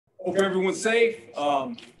Hope everyone's safe.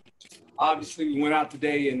 Obviously, we went out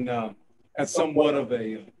today and had somewhat of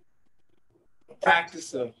a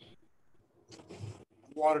practice, a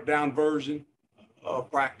watered-down version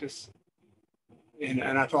of practice. And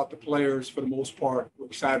I thought the players, for the most part, were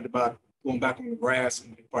excited about going back on the grass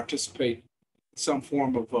and participate in some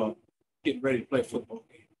form of getting ready to play a football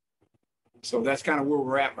game. So that's kind of where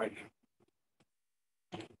we're at right now.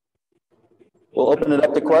 We'll open it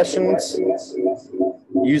up to questions.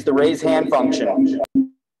 Use the raise hand function.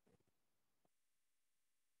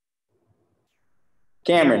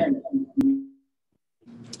 Cameron.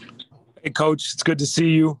 Hey, Coach, it's good to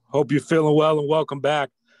see you. Hope you're feeling well and welcome back.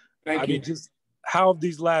 Thank you. Just how have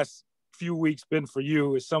these last few weeks been for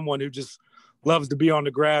you as someone who just loves to be on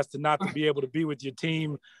the grass and not to be able to be with your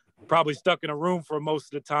team, probably stuck in a room for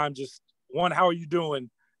most of the time? Just one, how are you doing?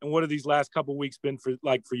 And what have these last couple of weeks been for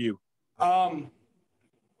you? I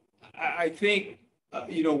think,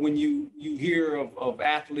 when you hear of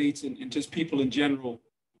athletes and just people in general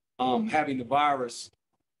having the virus,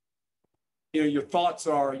 your thoughts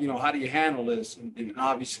are, how do you handle this? And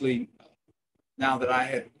obviously, now that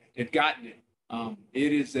I had gotten it,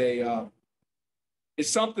 it is it's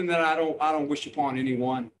something that I don't wish upon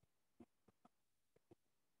anyone.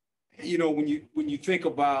 When you think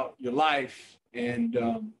about your life and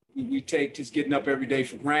we take just getting up every day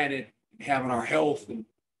for granted, having our health, and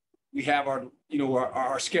we have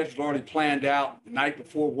our schedule already planned out the night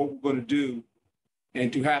before what we're going to do,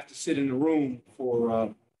 and to have to sit in the room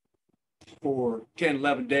for 10,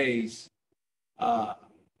 11 days,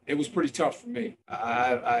 it was pretty tough for me.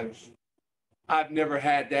 I've never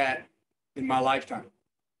had that in my lifetime,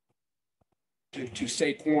 to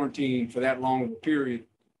stay quarantined for that long of a period.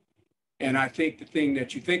 And I think the thing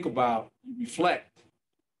that you think about, you reflect.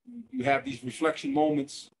 You have these reflection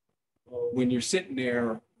moments when you're sitting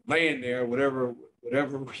there, laying there, whatever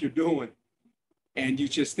you're doing, and you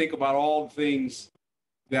just think about all the things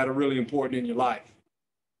that are really important in your life.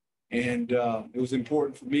 And it was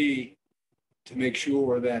important for me to make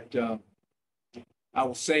sure that I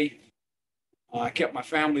was safe. I kept my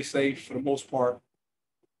family safe for the most part,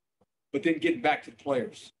 but then getting back to the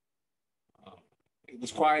players. It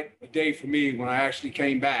was quite a day for me when I actually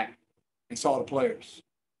came back and saw the players.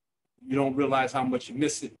 You don't realize how much you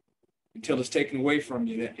miss it until it's taken away from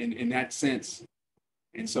you in that sense.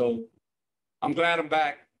 And so I'm glad I'm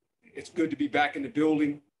back. It's good to be back in the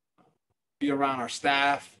building, be around our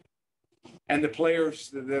staff and the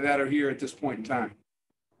players that are here at this point in time.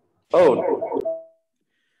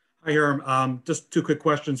 Hi, Herm. Just two quick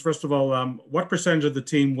questions. First of all, what percentage of the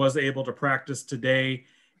team was able to practice today?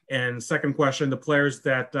 And second question, the players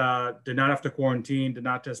that did not have to quarantine, did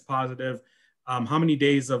not test positive, how many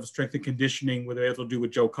days of strength and conditioning were they able to do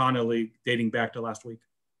with Joe Connolly dating back to last week?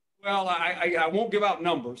 Well, I won't give out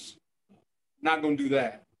numbers. Not going to do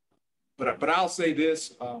that. But I'll say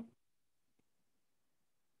this.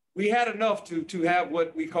 We had enough to have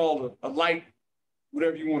what we call a light,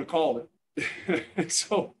 whatever you want to call it.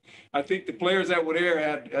 So I think the players that were there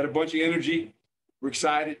had a bunch of energy, were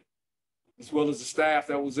excited, as well as the staff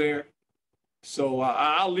that was there. So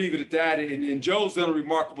I'll leave it at that. And Joe's done a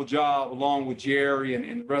remarkable job along with Jerry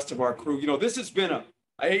and the rest of our crew. This has been an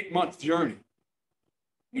 8-month journey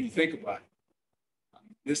when you think about it.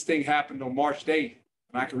 This thing happened on March 8th.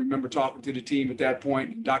 And I can remember talking to the team at that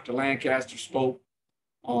point, and Dr. Lancaster spoke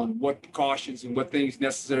on what precautions and what things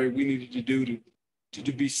necessary we needed to do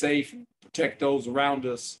to be safe and protect those around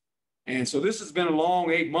us. And so this has been a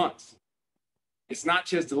long 8 months. It's not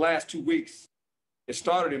just the last 2 weeks. It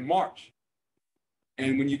started in March.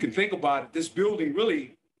 And when you can think about it, this building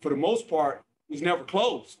really, for the most part, was never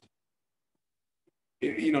closed.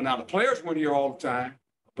 Now the players weren't here all the time,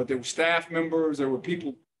 but there were staff members, there were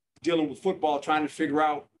people dealing with football, trying to figure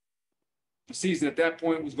out the season at that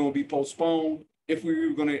point was going to be postponed, if we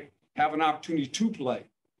were going to have an opportunity to play.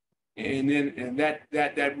 And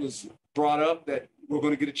that was brought up that we're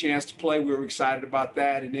going to get a chance to play. We were excited about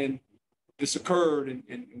that. And then this occurred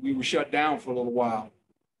and we were shut down for a little while.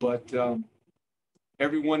 But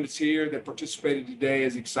everyone that's here that participated today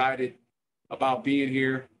is excited about being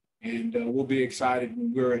here. And we'll be excited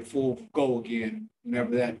when we're at full go again,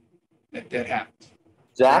 whenever that happens.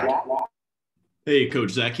 Zach? Hey,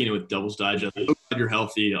 Coach. Zach Keenan with Devil's Digest. I'm glad you're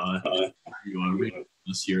healthy. You reading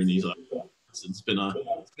this here in these. It's been a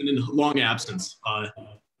long absence.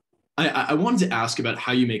 I wanted to ask about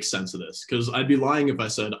how you make sense of this, because I'd be lying if I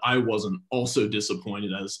said I wasn't also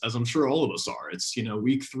disappointed, as I'm sure all of us are. It's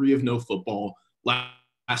week 3 of no football.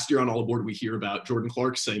 Last year on All Aboard, we hear about Jordan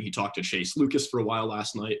Clark saying he talked to Chase Lucas for a while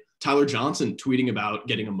last night. Tyler Johnson tweeting about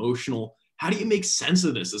getting emotional. How do you make sense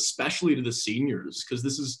of this, especially to the seniors? Because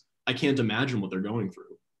this is I can't imagine what they're going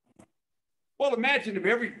through. Well, imagine if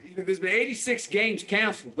there's been 86 games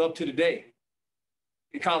canceled up to today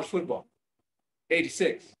in college football,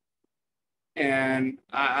 86. And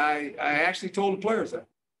I actually told the players that.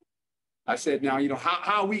 I said, now,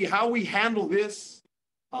 how we handle this,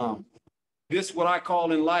 this what I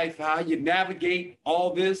call in life, how you navigate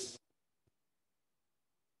all this,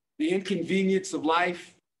 the inconvenience of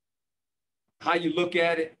life, how you look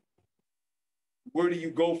at it, where do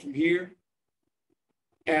you go from here?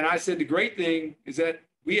 And I said, the great thing is that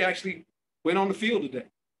we actually went on the field today.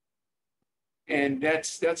 And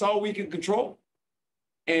that's all we can control.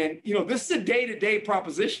 And, this is a day-to-day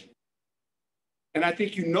proposition. And I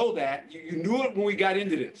think you know that. You knew it when we got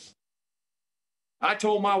into this. I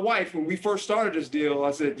told my wife when we first started this deal,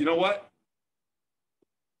 I said, you know what?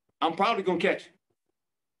 I'm probably going to catch it.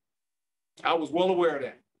 I was well aware of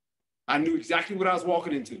that. I knew exactly what I was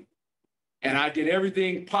walking into. And I did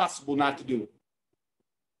everything possible not to do it.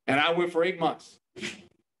 And I went for 8 months,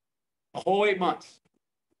 a whole 8 months,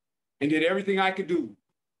 and did everything I could do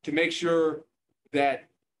to make sure that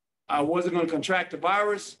I wasn't going to contract the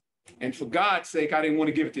virus. And for God's sake, I didn't want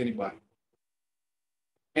to give it to anybody.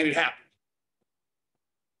 And it happened.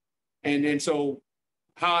 And so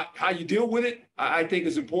how you deal with it, I think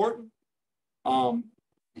is important.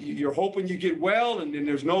 You're hoping you get well and then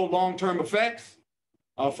there's no long-term effects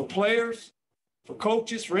for players, for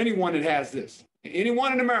coaches, for anyone that has this.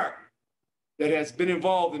 Anyone in America that has been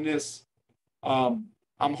involved in this, I'm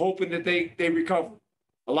hoping that they recover.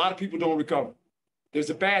 A lot of people don't recover. There's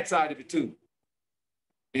a bad side of it too.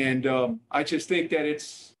 And I just think that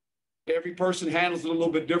every person handles it a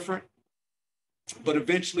little bit different, but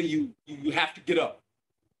eventually you have to get up.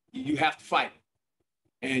 You have to fight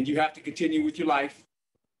and you have to continue with your life.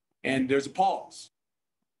 And there's a pause.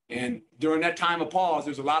 And during that time of pause,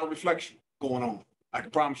 there's a lot of reflection going on. I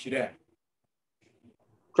can promise you that.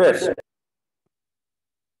 Chris.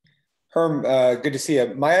 Herm, good to see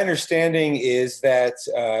you. My understanding is that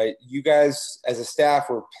you guys as a staff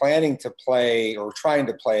were planning to play, or trying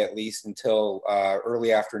to play at least, until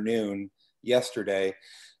early afternoon yesterday.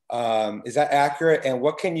 Is that accurate? And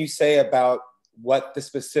what can you say about what the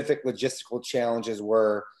specific logistical challenges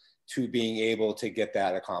were to being able to get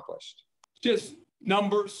that accomplished? Just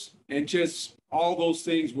numbers and just all those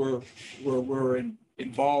things were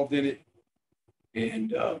involved in it.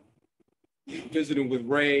 And visiting with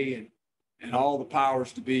Ray and all the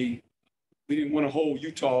powers to be, we didn't want to hold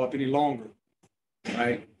Utah up any longer,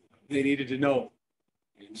 right? They needed to know.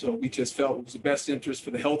 And so we just felt it was the best interest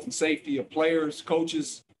for the health and safety of players,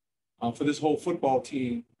 coaches, for this whole football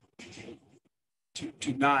team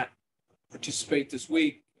to not participate this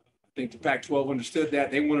week. I think the Pac-12 understood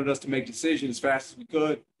that. They wanted us to make decisions as fast as we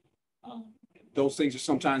could. Those things are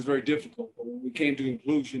sometimes very difficult. But when we came to the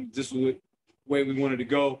conclusion, this was the way we wanted to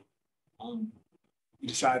go. We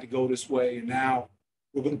decided to go this way, and now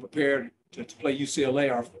we're going to prepare to play UCLA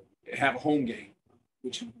or have a home game,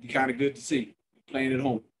 which would be kind of good to see, playing at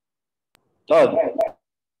home. Doug. Hi,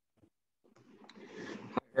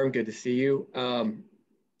 Herm, good to see you.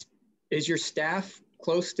 Is your staff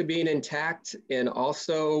close to being intact? And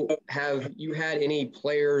also, have you had any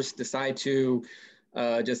players decide to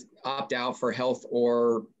just opt out for health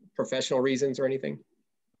or professional reasons or anything?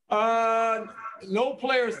 No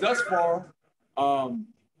players thus far,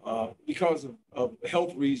 because of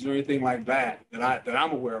health reasons or anything like that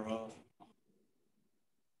I'm aware of.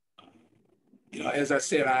 As I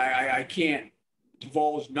said, I can't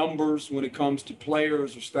divulge numbers when it comes to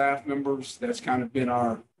players or staff members. That's kind of been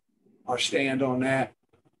our stand on that.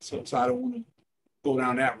 So I don't want to go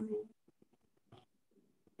down that road.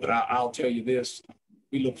 But I'll tell you this: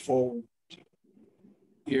 we look forward to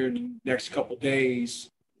here in the next couple of days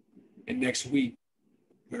and next week,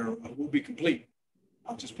 where we'll be complete.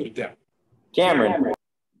 I'll just put it that way. Cameron.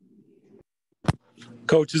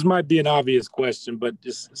 Coach, this might be an obvious question, but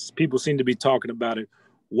just people seem to be talking about it.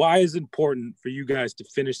 Why is it important for you guys to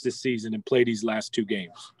finish this season and play these last two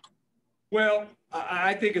games? Well,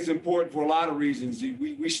 I think it's important for a lot of reasons.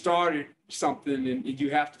 We started something, and you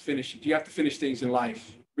have to finish it. You have to finish things in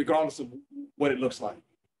life, regardless of what it looks like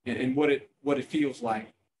and what it feels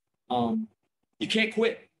like. You can't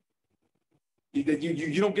quit.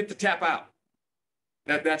 You don't get to tap out.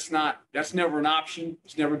 That's never an option.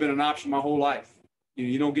 It's never been an option my whole life.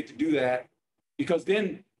 You don't get to do that, because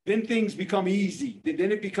then things become easy.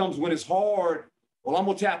 Then it becomes, when it's hard, well, I'm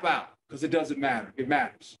gonna tap out, because it doesn't matter. It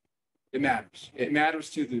matters. It matters. It matters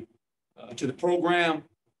to the program.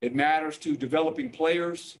 It matters to developing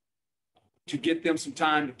players, to get them some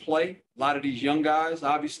time to play. A lot of these young guys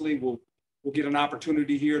obviously will get an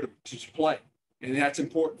opportunity here to play. And that's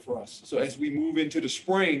important for us. So as we move into the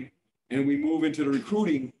spring and we move into the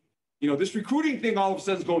recruiting, this recruiting thing all of a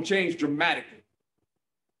sudden is going to change dramatically.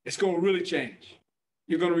 It's going to really change.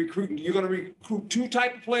 You're going to recruit two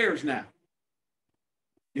type of players now.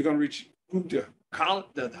 You're going to recruit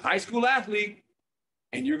the high school athlete,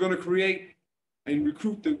 and you're going to create and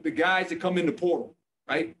recruit the guys that come in the portal,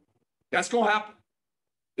 right? That's going to happen.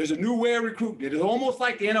 There's a new way of recruiting. It is almost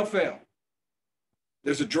like the NFL.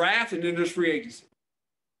 There's a draft and then there's free agency.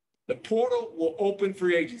 The portal will open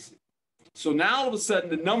free agency. So now all of a sudden,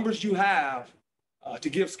 the numbers you have to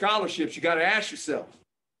give scholarships, you got to ask yourself.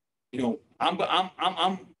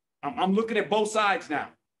 I'm looking at both sides now.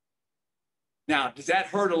 Now, does that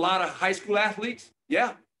hurt a lot of high school athletes?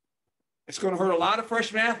 Yeah, it's going to hurt a lot of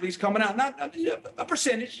freshman athletes coming out. Not a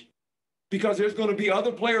percentage, because there's going to be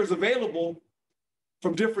other players available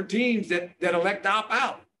from different teams that elect to opt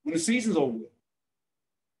out when the season's over with.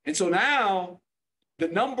 And so now the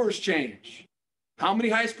numbers change. How many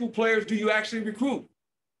high school players do you actually recruit?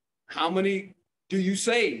 How many do you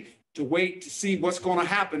save to wait to see what's going to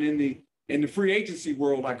happen in the free agency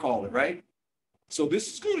world, I call it, right? So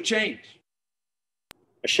this is going to change.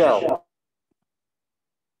 Michelle.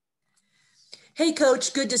 Hey,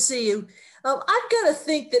 Coach, good to see you. I've got to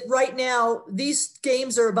think that right now these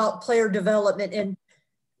games are about player development, and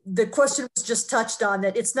the question was just touched on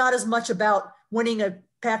that it's not as much about winning a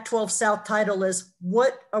Pac-12 South title as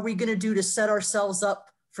what are we going to do to set ourselves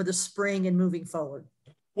up for the spring and moving forward.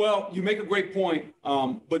 Well, you make a great point,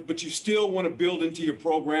 but you still want to build into your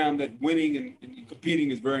program that winning and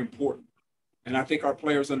competing is very important. And I think our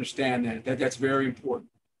players understand that's very important.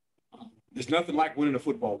 There's nothing like winning a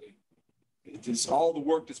football game. It's just all the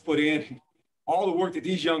work that's put in, all the work that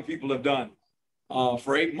these young people have done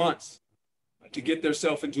for 8 months to get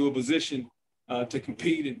themselves into a position to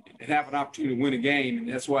compete and have an opportunity to win a game. And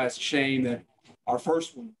that's why it's a shame that our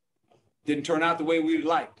first one didn't turn out the way we'd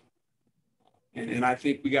liked. And I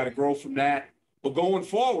think we got to grow from that. But going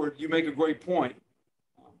forward, you make a great point.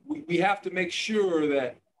 We have to make sure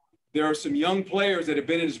that there are some young players that have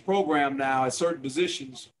been in this program now at certain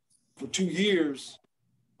positions for 2 years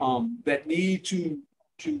that need to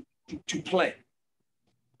play.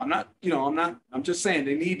 I'm just saying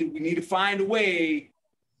we need to find a way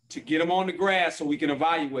to get them on the grass so we can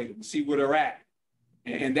evaluate them and see where they're at.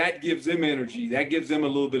 And that gives them energy. That gives them a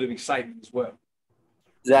little bit of excitement as well.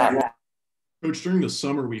 Zach. Coach, during the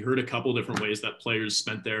summer, we heard a couple different ways that players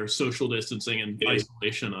spent their social distancing and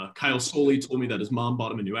isolation. Kyle Soley told me that his mom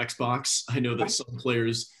bought him a new Xbox. I know that some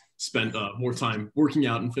players spent more time working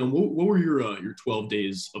out and film. What were your 12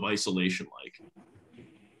 days of isolation like?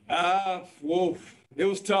 Well, it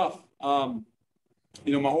was tough. My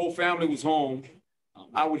whole family was home.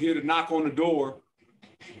 I would hear the knock on the door,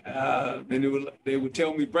 and they would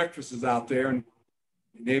tell me breakfast is out there, and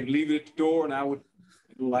they would leave it at the door, and I'd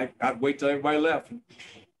wait till everybody left and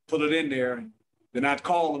put it in there, and then I'd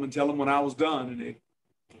call them and tell them when I was done, and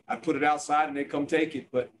I'd put it outside and they'd come take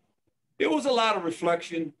it. But it was a lot of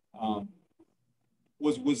reflection.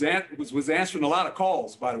 Was answering a lot of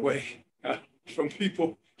calls, by the way, from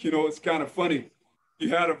people. It's kind of funny. You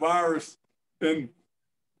had a virus and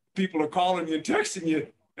people are calling you and texting you.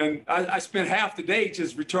 And I spent half the day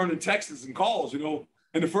just returning texts and calls, and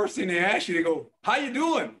the first thing they ask you, they go, "How you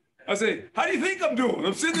doing?" I say, "How do you think I'm doing?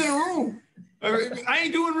 I'm sitting in a room. I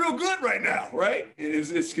ain't doing real good right now," right?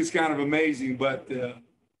 It's kind of amazing, but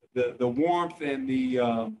the warmth and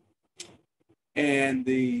the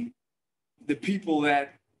people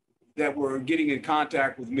that were getting in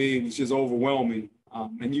contact with me was just overwhelming.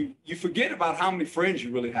 And you forget about how many friends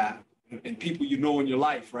you really have and people in your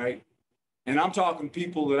life, right? And I'm talking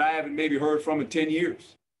people that I haven't maybe heard from in 10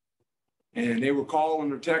 years. And they were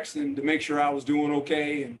calling or texting to make sure I was doing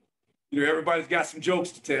okay. And, everybody's got some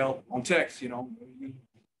jokes to tell on text,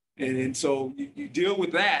 And so you deal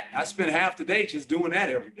with that. I spent half the day just doing that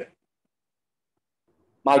every day.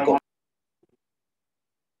 Michael.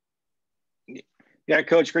 Yeah,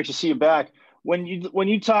 Coach, great to see you back. When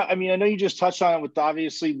you talk, I know you just touched on it with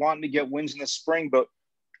obviously wanting to get wins in the spring, but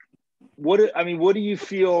what do you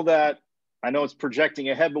feel that, I know it's projecting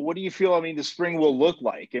ahead, but what do you feel, the spring will look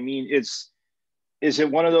like? Is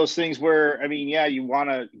it one of those things where, you want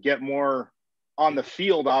to get more on the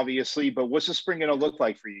field, obviously, but what's the spring going to look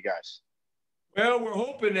like for you guys? Well, we're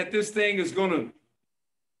hoping that this thing is going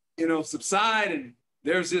to, subside and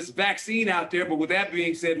there's this vaccine out there. But with that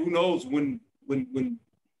being said, who knows when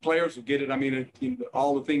players will get it?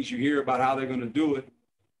 All the things you hear about how they're going to do it.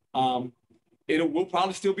 We'll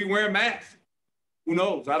probably still be wearing masks. Who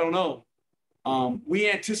knows? I don't know. We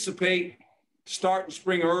anticipate starting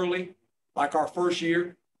spring early, like our first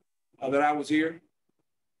year. that I was here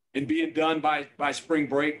and being done by spring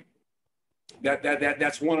break.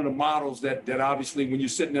 That's one of the models that obviously when you're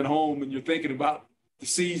sitting at home and you're thinking about the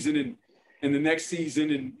season and the next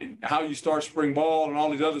season and how you start spring ball and all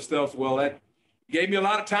these other stuff, well, that gave me a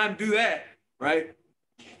lot of time to do that, right?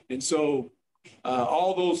 And so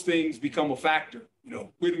all those things become a factor,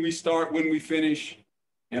 when we start, when we finish.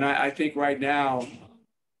 And I think right now,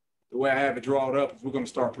 the way I have it drawn up is we're going to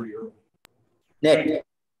start pretty early. Nick.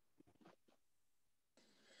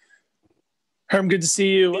 Herm, good to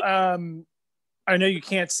see you. I know you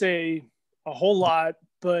can't say a whole lot,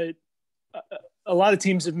 but a lot of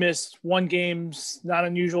teams have missed 1 game. Not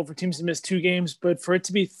unusual for teams to miss 2 games, but for it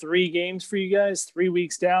to be 3 games for you guys, 3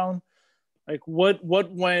 weeks down, like what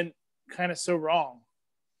went kind of so wrong?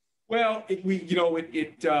 Well, it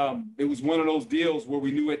was one of those deals where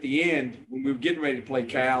we knew at the end when we were getting ready to play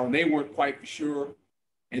Cal, and they weren't quite for sure.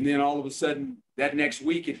 And then all of a sudden, that next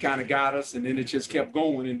week, it kind of got us, and then it just kept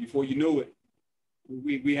going. And before you knew it,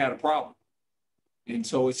 we had a problem. And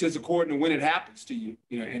so it's just according to when it happens to you,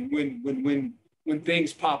 and when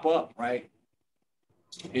things pop up, right?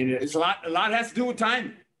 And it's a lot has to do with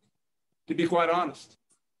timing, to be quite honest.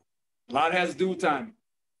 A lot has to do with timing.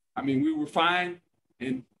 I mean, we were fine,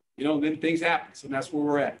 and then things happen, and that's where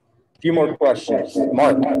we're at. A few more questions.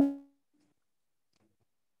 Mark.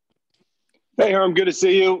 Hey, Herm, good to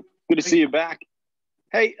see you. Good to see you back.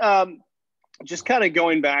 Hey, just kind of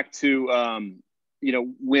going back to,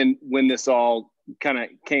 when this all kind of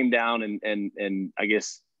came down and I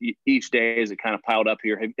guess each day as it kind of piled up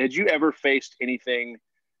here, had you ever faced anything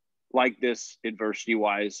like this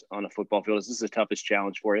adversity-wise on a football field? Is this the toughest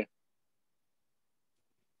challenge for you?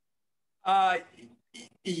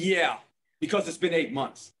 Yeah, because it's been 8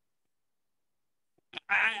 months.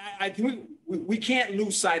 I think we can't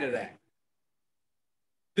lose sight of that.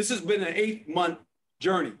 This has been an 8-month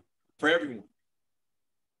journey for everyone.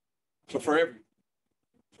 For everyone.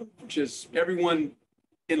 For just everyone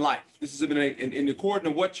in life. This has been in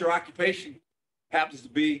according to what your occupation happens to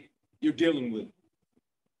be, you're dealing with.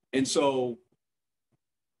 And so,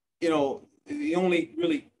 the only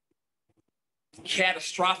really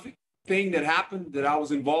catastrophic thing that happened that I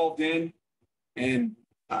was involved in, and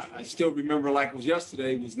I still remember like it was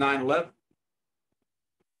yesterday, was 9/11.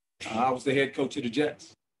 I was the head coach of the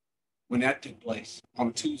Jets when that took place on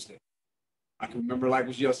a Tuesday. I can remember like it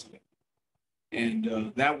was yesterday.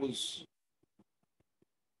 And that was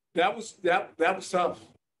tough.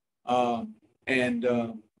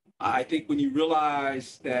 I think when you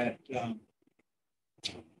realize that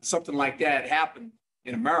something like that happened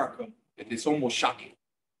in America, it's almost shocking,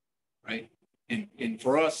 right? And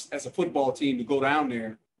for us as a football team to go down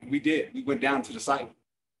there, and we did. We went down to the site,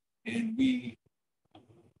 and we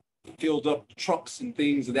filled up trucks and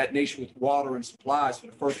things of that nature with water and supplies for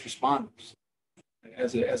the first responders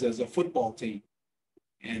as a football team,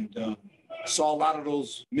 and saw a lot of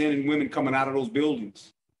those men and women coming out of those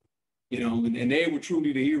buildings, and they were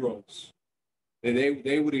truly the heroes. They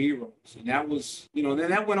were the heroes, and that was, then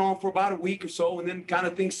that went on for about a week or so, and then kind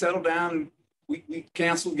of things settled down, and we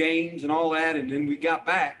canceled games and all that, and then we got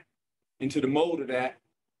back into the mode of that.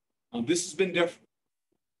 This has been different.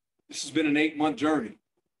 This has been an 8-month journey,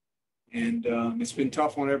 and it's been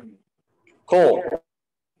tough on everyone. Cole.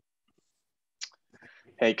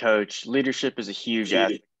 Hey, Coach. Leadership is a huge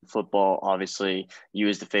aspect of football. Obviously, you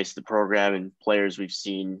as the face of the program and players we've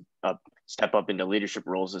seen step up into leadership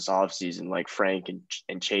roles this offseason, like Frank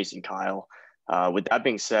and Chase and Kyle. With that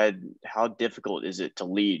being said, how difficult is it to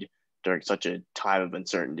lead during such a time of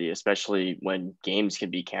uncertainty, especially when games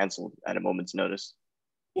can be canceled at a moment's notice?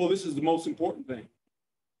 Well, this is the most important thing,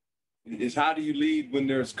 is how do you lead when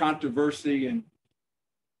there's controversy and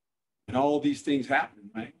all these things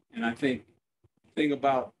happen, right? And I think the thing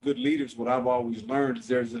about good leaders, what I've always learned is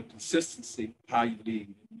there's a consistency how you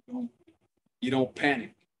lead. You don't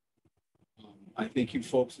panic. I think you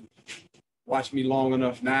folks have watched me long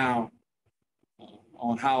enough now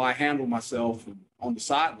on how I handle myself on the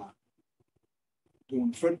sideline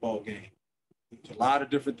during the football game. There's a lot of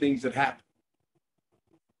different things that happen.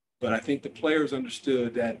 But I think the players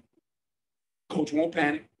understood that coach won't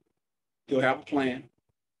panic. He'll have a plan.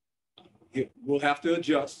 We'll have to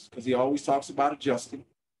adjust because he always talks about adjusting.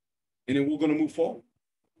 And then we're going to move forward.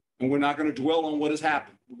 And we're not going to dwell on what has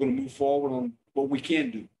happened. We're going to move forward on what we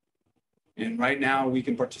can do. And right now we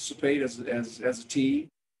can participate as a team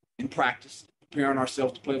in practice, preparing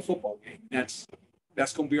ourselves to play a football game. That's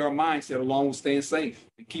going to be our mindset along with staying safe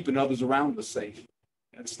and keeping others around us safe.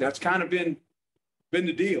 That's kind of been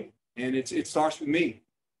the deal. And it starts with me.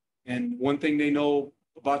 And one thing they know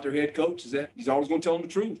about their head coach is that he's always going to tell them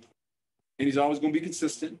the truth. And he's always going to be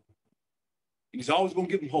consistent. And he's always going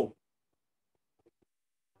to give them hope.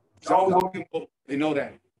 He's always going to give them hope. They know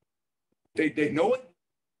that. They know it,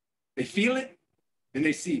 they feel it, and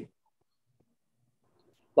they see it.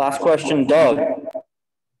 Last question, Doug.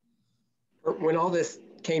 When all this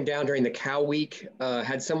came down during the cow week,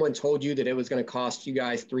 had someone told you that it was going to cost you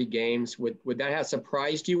guys 3 games, would that have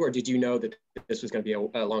surprised you, or did you know that this was going to be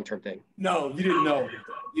a long-term thing? No, you didn't know.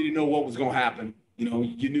 You didn't know what was going to happen. You know,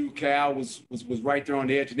 you knew Cal was right there on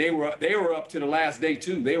the edge, and they were up to the last day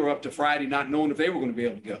too. They were up to Friday, not knowing if they were going to be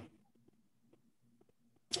able to go.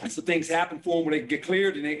 And so things happen for them when they get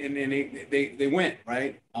cleared, and they went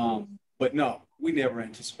right. But no, we never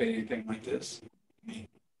anticipated anything like this. I mean,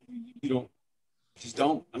 you just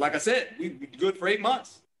don't. Like I said, we've been good for 8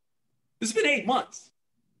 months. This has been 8 months.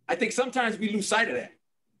 I think sometimes we lose sight of that.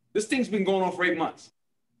 This thing's been going on for 8 months.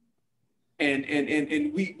 And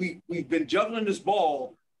we've been juggling this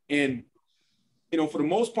ball, and you know, for the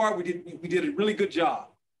most part, we did a really good job.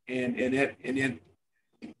 And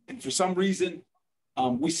for some reason,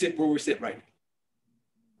 we sit where we sit right now.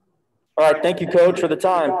 All right, thank you, Coach, for the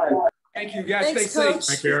time. Thank you, guys. Thanks, Stay Coach.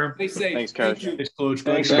 safe. Thank you, Herm. Stay safe. Thanks, Coach. Thank you. Thanks, Coach.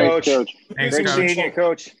 Thanks, Coach. Thanks, Great Coach. seeing you,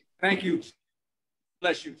 Coach. Thank you.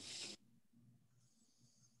 Bless you.